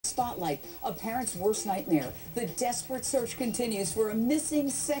spotlight, a parent's worst nightmare. The desperate search continues for a missing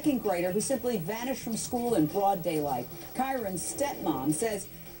second grader who simply vanished from school in broad daylight. Kyron's stepmom says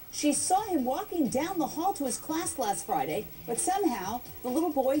she saw him walking down the hall to his class last Friday, but somehow the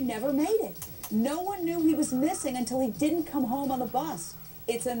little boy never made it. No one knew he was missing until he didn't come home on the bus.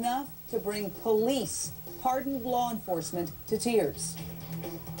 It's enough to bring police, hardened law enforcement, to tears.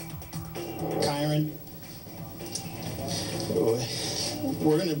 Kyron,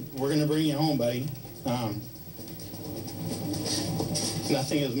 we're gonna bring you home, buddy.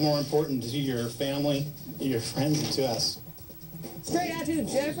 Nothing is more important to your family, your friends, and to us. Straight out to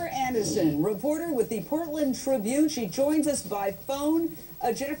Jennifer Anderson, reporter with the Portland Tribune. She joins us by phone.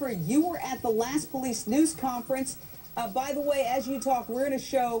 Jennifer, you were at the last police news conference. By the way, as you talk, we're going to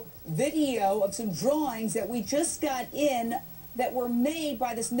show video of some drawings that we just got in that were made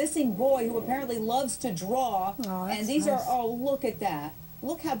by this missing boy who apparently loves to draw. Oh, and these nice. are, oh, look at that.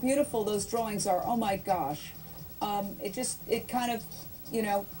 Look how beautiful those drawings are. Oh, my gosh. It kind of, you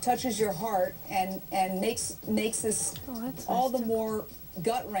know, touches your heart and makes this all the more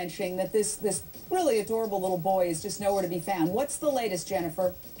gut-wrenching that this really adorable little boy is just nowhere to be found. What's the latest,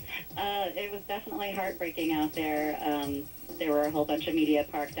 Jennifer? It was definitely heartbreaking out there. There were a whole bunch of media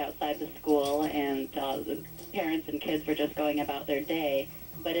parked outside the school, and the parents and kids were just going about their day.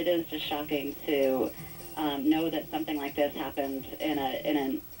 But it is just shocking to know that something like this happened in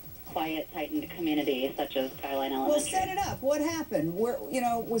a quiet, tightened community such as Skyline Elementary. Well, set it up. What happened?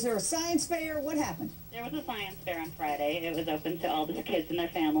 Was there a science fair? What happened? There was a science fair on Friday. It was open to all the kids and their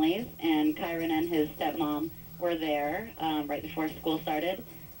families, and Kyron and his stepmom were there right before school started.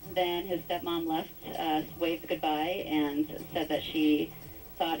 Then his stepmom left, waved goodbye, and said that she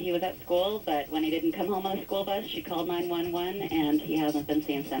thought he was at school, but when he didn't come home on the school bus, she called 911, and he hasn't been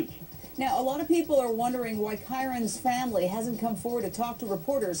seen since. Now, a lot of people are wondering why Kyron's family hasn't come forward to talk to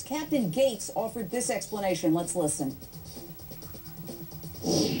reporters. Captain Gates offered this explanation. Let's listen.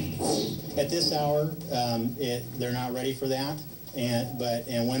 At this hour, they're not ready for that, and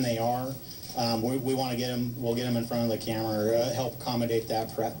when they are, we want to get them. We'll get them in front of the camera, help accommodate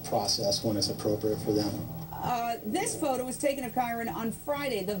that process when it's appropriate for them. This photo was taken of Kyron on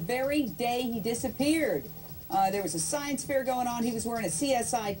Friday, the very day he disappeared. There was a science fair going on. He was wearing a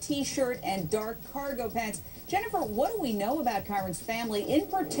CSI T-shirt and dark cargo pants. Jennifer, what do we know about Kyron's family, in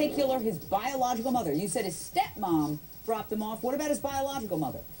particular his biological mother? You said his stepmom dropped him off. What about his biological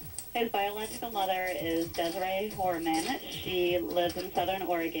mother? His biological mother is Kyron Horman. She lives in Southern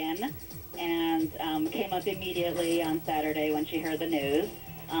Oregon and came up immediately on Saturday when she heard the news.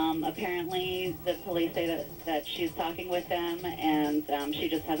 Apparently, the police say that she's talking with them, and she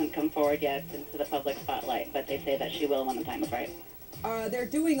just hasn't come forward yet into the public spotlight, but they say that she will when the time is right. They're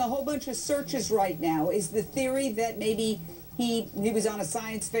doing a whole bunch of searches right now. Is the theory that maybe he was on a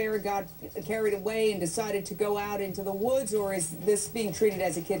science fair, got carried away, and decided to go out into the woods, or is this being treated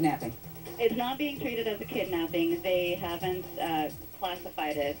as a kidnapping? It's not being treated as a kidnapping. They haven't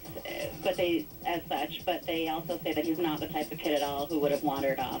classified it as such, but they also say that he's not the type of kid at all who would have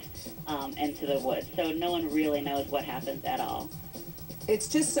wandered off into the woods. So no one really knows what happens at all. It's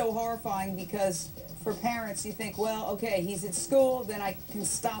just so horrifying because for parents, you think, well, okay, he's at school, then I can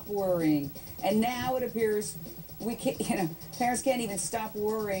stop worrying. And now it appears we can't, parents can't even stop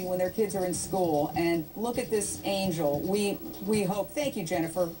worrying when their kids are in school. And look at this angel. We hope. Thank you,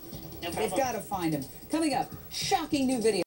 Jennifer. No problem. They've got to find him. Coming up, shocking new video.